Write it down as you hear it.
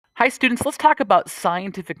Hi, students. Let's talk about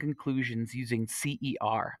scientific conclusions using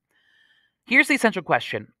CER. Here's the essential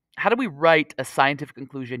question. How do we write a scientific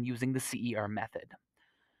conclusion using the CER method?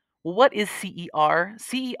 Well, what is CER?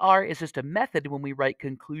 CER is just a method when we write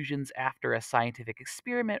conclusions after a scientific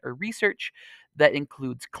experiment or research that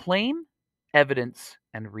includes claim, evidence,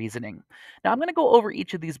 and reasoning. Now, I'm going to go over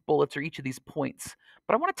each of these bullets or each of these points,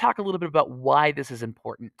 but I want to talk a little bit about why this is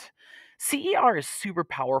important. CER is super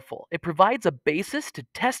powerful. It provides a basis to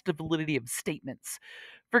test the validity of statements.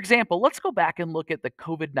 For example, let's go back and look at the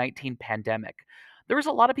COVID-19 pandemic. There was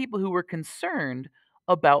a lot of people who were concerned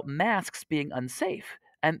about masks being unsafe.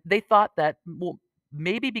 And they thought that, well,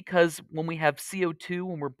 maybe because when we have CO2,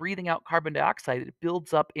 when we're breathing out carbon dioxide, it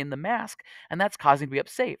builds up in the mask, and that's causing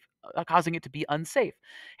it to be unsafe.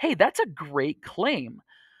 Hey, that's a great claim.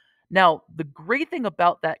 Now, the great thing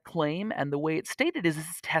about that claim and the way it's stated is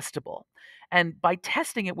it's testable. And by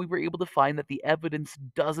testing it, we were able to find that the evidence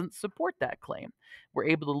doesn't support that claim. We're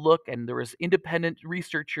able to look, and there was independent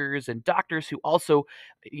researchers and doctors who also,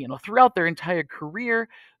 throughout their entire career,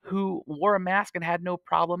 who wore a mask and had no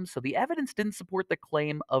problems. So the evidence didn't support the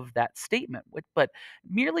claim of that statement. But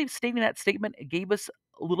merely stating that statement gave us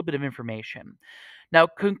a little bit of information. Now,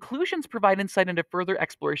 conclusions provide insight into further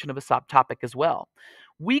exploration of a subtopic as well.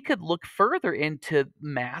 We could look further into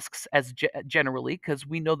masks as generally because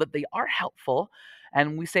we know that they are helpful.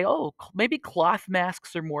 And we say, oh, maybe cloth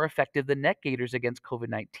masks are more effective than net gaiters against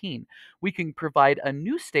COVID-19. We can provide a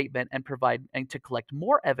new statement and to collect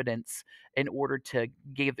more evidence in order to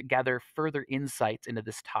gather further insights into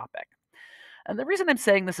this topic. And the reason I'm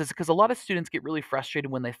saying this is because a lot of students get really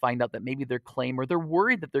frustrated when they find out that maybe their claim or they're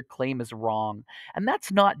worried that their claim is wrong. And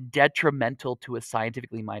that's not detrimental to a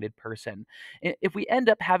scientifically minded person. If we end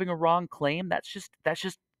up having a wrong claim, that's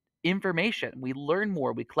just information. We learn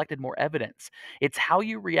more, we collected more evidence. It's how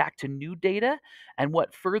you react to new data and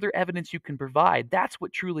what further evidence you can provide. That's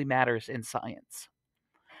what truly matters in science.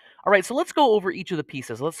 All right, so let's go over each of the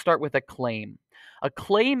pieces. Let's start with a claim. A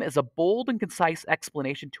claim is a bold and concise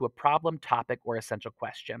explanation to a problem, topic, or essential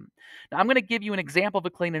question. Now, I'm going to give you an example of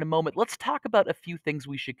a claim in a moment. Let's talk about a few things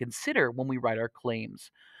we should consider when we write our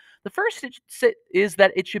claims. The first is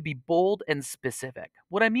that it should be bold and specific.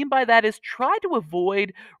 What I mean by that is try to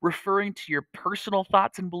avoid referring to your personal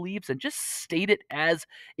thoughts and beliefs and just state it as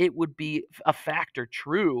it would be a fact or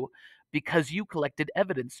true because you collected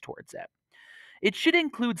evidence towards it. It should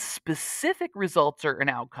include specific results or an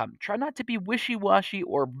outcome. Try not to be wishy-washy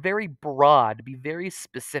or very broad. Be very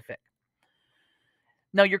specific.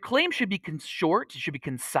 Now, your claim should be short. It should be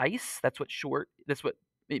concise. That's what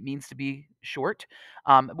it means to be short,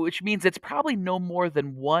 which means it's probably no more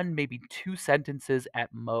than one, maybe two sentences at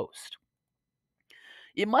most.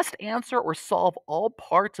 It must answer or solve all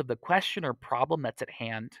parts of the question or problem that's at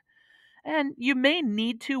hand. And you may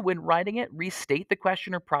need to, when writing it, restate the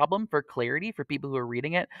question or problem for clarity for people who are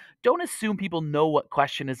reading it. Don't assume people know what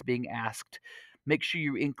question is being asked. Make sure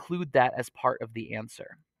you include that as part of the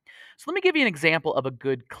answer. So let me give you an example of a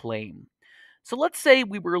good claim. So let's say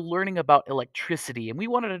we were learning about electricity and we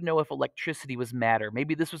wanted to know if electricity was matter.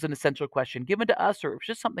 Maybe this was an essential question given to us, or it was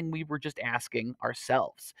just something we were just asking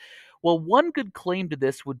ourselves. Well, one good claim to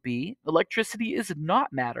this would be electricity is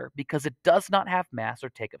not matter because it does not have mass or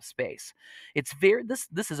take up space.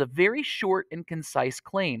 This is a very short and concise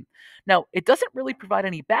claim. Now, it doesn't really provide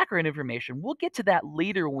any background information. We'll get to that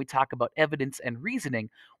later when we talk about evidence and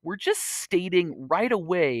reasoning. We're just stating right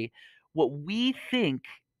away what we think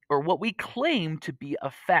or what we claim to be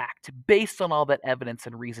a fact based on all that evidence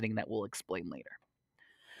and reasoning that we'll explain later.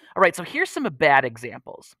 All right, so here's some bad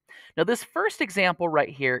examples. Now, this first example right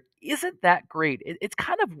here isn't that great. It's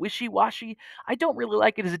kind of wishy-washy. I don't really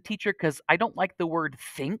like it as a teacher because I don't like the word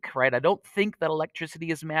think, right? I don't think that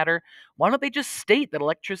electricity is matter. Why don't they just state that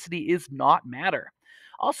electricity is not matter?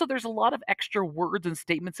 Also, there's a lot of extra words and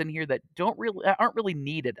statements in here that aren't really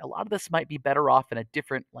needed. A lot of this might be better off in a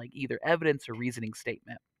different, like either evidence or reasoning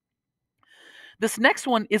statement. This next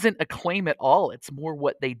one isn't a claim at all. It's more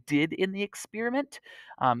what they did in the experiment.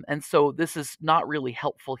 And so this is not really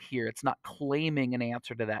helpful here. It's not claiming an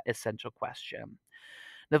answer to that essential question.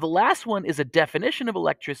 Now, the last one is a definition of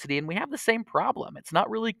electricity, and we have the same problem. It's not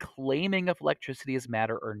really claiming if electricity is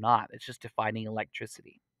matter or not. It's just defining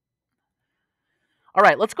electricity. All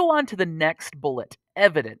right, let's go on to the next bullet,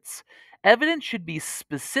 evidence. Evidence should be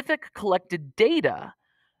specific collected data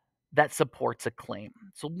that supports a claim.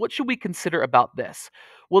 So what should we consider about this?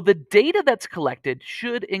 Well, the data that's collected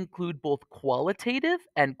should include both qualitative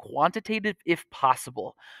and quantitative if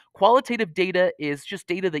possible. Qualitative data is just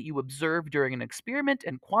data that you observe during an experiment,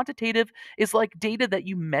 and quantitative is like data that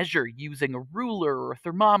you measure using a ruler or a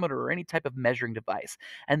thermometer or any type of measuring device.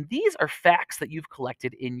 And these are facts that you've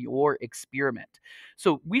collected in your experiment.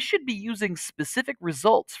 So we should be using specific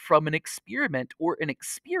results from an experiment or an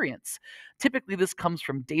experience. Typically, this comes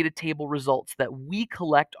from data table results that we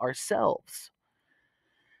collect ourselves.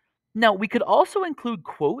 Now, we could also include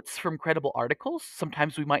quotes from credible articles.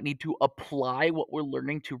 Sometimes we might need to apply what we're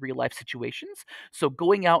learning to real life situations. So,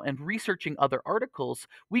 going out and researching other articles,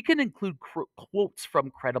 we can include quotes from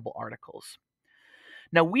credible articles.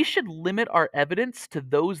 Now, we should limit our evidence to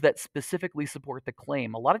those that specifically support the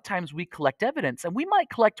claim. A lot of times we collect evidence and we might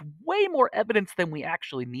collect way more evidence than we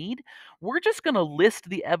actually need. We're just going to list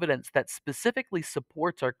the evidence that specifically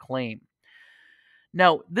supports our claim.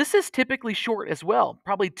 Now, this is typically short as well,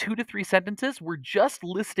 probably 2 to 3 sentences. We're just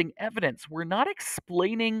listing evidence. We're not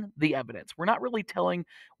explaining the evidence. We're not really telling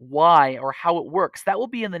why or how it works. That will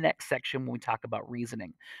be in the next section when we talk about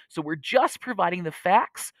reasoning. So we're just providing the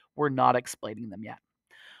facts. We're not explaining them yet.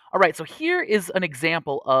 All right, so here is an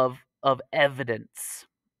example of evidence.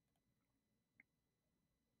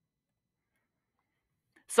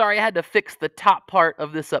 Sorry, I had to fix the top part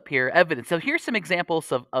of this up here, evidence. So here's some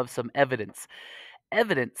examples of some evidence.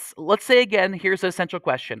 Evidence. Let's say again, here's a central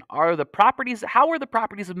question. How are the properties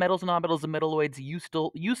of metals and nonmetals and metalloids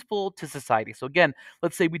useful to society? So again,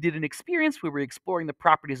 let's say we did an experience, we were exploring the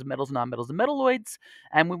properties of metals, nonmetals, and metalloids,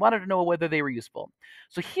 and we wanted to know whether they were useful.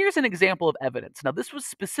 So here's an example of evidence. Now, this was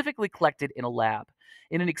specifically collected in a lab.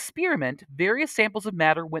 In an experiment, various samples of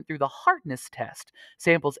matter went through the hardness test.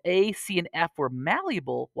 Samples A, C, and F were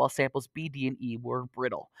malleable, while samples B, D, and E were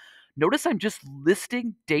brittle. Notice I'm just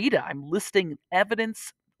listing data. I'm listing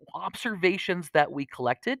evidence, observations that we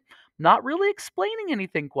collected, not really explaining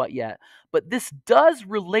anything quite yet. But this does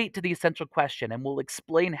relate to the essential question, and we'll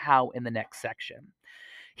explain how in the next section.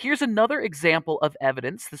 Here's another example of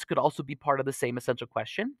evidence. This could also be part of the same essential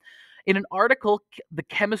question. In an article, The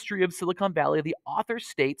Chemistry of Silicon Valley, the author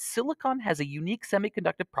states silicon has a unique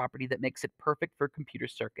semiconductive property that makes it perfect for computer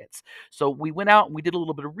circuits. So we went out and we did a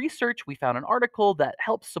little bit of research. We found an article that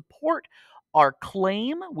helps support our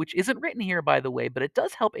claim, which isn't written here, by the way, but it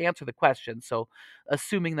does help answer the question. So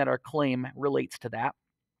assuming that our claim relates to that.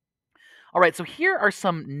 All right, so here are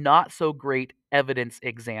some not so great evidence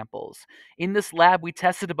examples. In this lab, we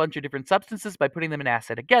tested a bunch of different substances by putting them in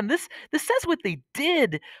acid. Again, this says what they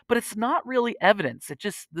did, but it's not really evidence.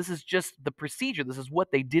 This is just the procedure. This is what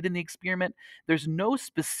they did in the experiment. There's no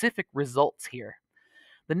specific results here.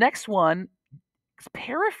 The next one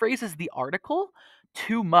paraphrases the article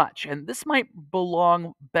too much, and this might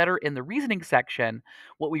belong better in the reasoning section.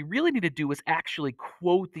 What we really need to do is actually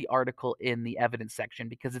quote the article in the evidence section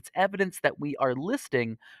because it's evidence that we are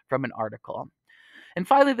listing from an article. And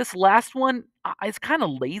finally, this last one is kind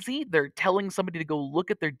of lazy. They're telling somebody to go look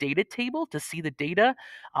at their data table to see the data,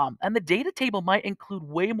 and the data table might include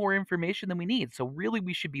way more information than we need. So really,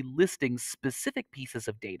 we should be listing specific pieces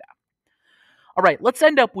of data. All right, let's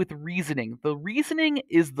end up with reasoning. The reasoning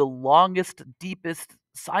is the longest, deepest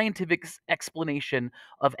scientific explanation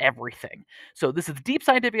of everything. So, this is a deep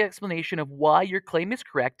scientific explanation of why your claim is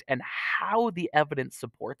correct and how the evidence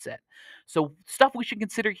supports it. So, stuff we should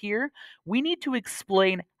consider here, we need to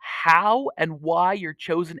explain how and why your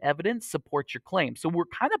chosen evidence supports your claim. So, we're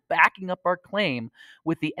kind of backing up our claim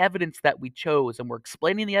with the evidence that we chose, and we're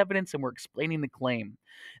explaining the evidence and we're explaining the claim.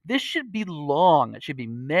 This should be long. It should be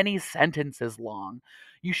many sentences long.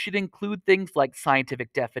 You should include things like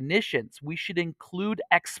scientific definitions. We should include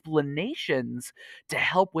explanations to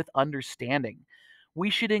help with understanding.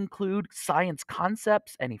 We should include science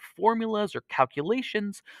concepts, any formulas or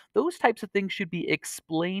calculations. Those types of things should be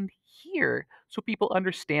explained here so people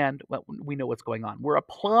understand what we know what's going on. We're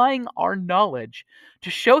applying our knowledge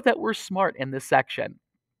to show that we're smart in this section.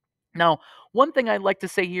 Now, one thing I'd like to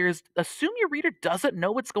say here is assume your reader doesn't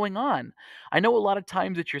know what's going on. I know a lot of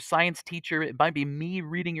times it's your science teacher, it might be me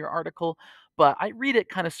reading your article, but I read it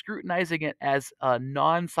kind of scrutinizing it as a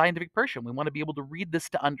non scientific person. We want to be able to read this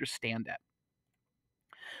to understand it.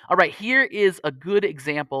 All right, here is a good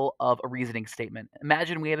example of a reasoning statement.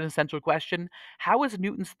 Imagine we had an essential question. How is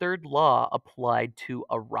Newton's third law applied to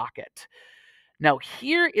a rocket? Now,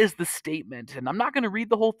 here is the statement, and I'm not going to read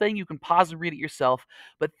the whole thing. You can pause and read it yourself.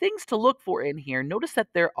 But things to look for in here, notice that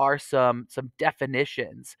there are some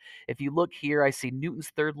definitions. If you look here, I see Newton's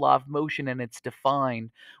third law of motion and it's defined.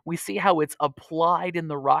 We see how it's applied in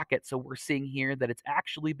the rocket. So we're seeing here that it's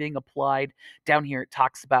actually being applied. Down here, it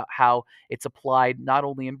talks about how it's applied not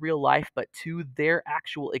only in real life, but to their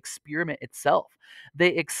actual experiment itself. They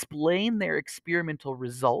explain their experimental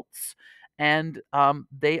results and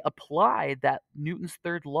they apply that Newton's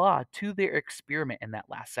third law to their experiment in that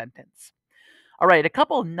last sentence. All right, a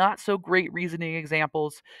couple not so great reasoning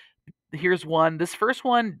examples. Here's one. This first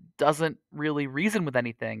one doesn't really reason with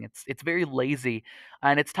anything. It's very lazy,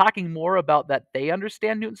 and it's talking more about that they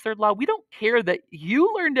understand Newton's third law. We don't care that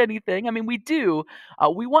you learned anything. I mean, we do.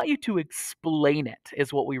 We want you to explain it.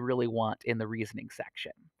 Is what we really want in the reasoning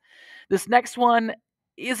section. This next one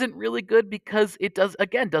isn't really good because it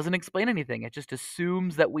doesn't explain anything. It just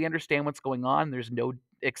assumes that we understand what's going on. There's no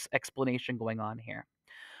explanation going on here.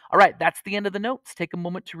 All right, that's the end of the notes. Take a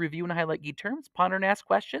moment to review and highlight key terms, ponder and ask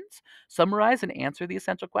questions, summarize and answer the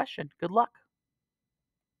essential question. Good luck.